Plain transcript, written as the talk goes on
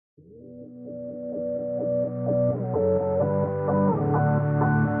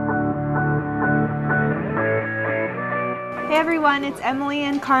Hey everyone, it's Emily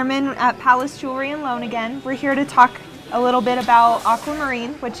and Carmen at Palace Jewelry and Loan again. We're here to talk a little bit about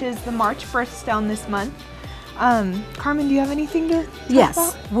Aquamarine, which is the March birthstone this month. Carmen, do you have anything to talk Yes,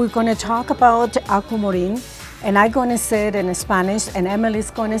 about? we're going to talk about Aquamarine, and I'm going to say it in Spanish, and Emily's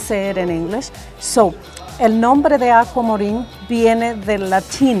going to say it in English. So, el nombre de Aquamarine viene del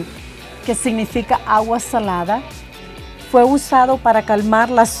latín, que significa agua salada. Fue usado para calmar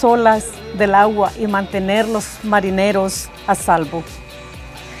las olas del agua y mantener los marineros a salvo.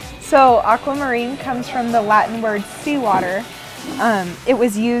 So, aquamarine comes from the Latin word seawater. It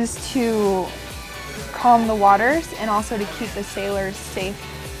was used to calm the waters and also to keep the sailors safe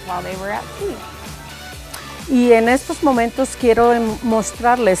while they were at sea. Y en estos momentos quiero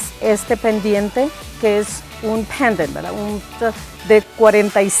mostrarles este pendiente que es un pendant, ¿verdad? De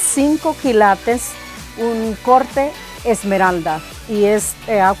 45 quilates, un corte esmeralda y es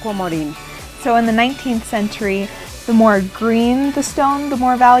aquamarine. So in the 19th century, the more green the stone, the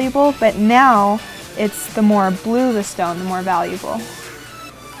more valuable, but now it's the more blue the stone, the more valuable.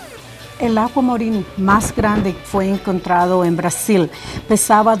 El aquamarine más grande fue encontrado en Brasil.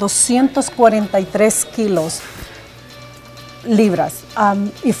 Pesaba 243 libras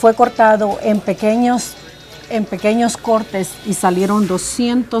y fue cortado en pequeños cortes y salieron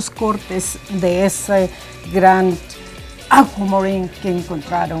 200 cortes de ese gran aquamarine que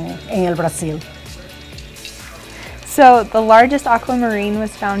encontraron en el Brasil. So the largest aquamarine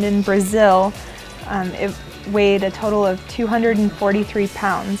was found in Brazil. It weighed a total of 243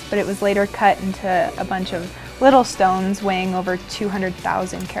 pounds, but it was later cut into a bunch of little stones weighing over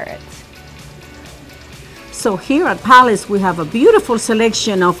 200,000 carats. So here at Palace we have a beautiful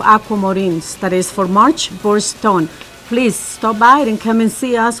selection of aquamarines that is for March birthstone. Please stop by and come and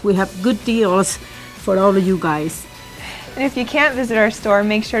see us. We have good deals for all of you guys. And if you can't visit our store,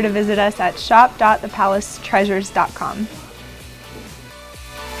 make sure to visit us at shop.thepalacetreasures.com.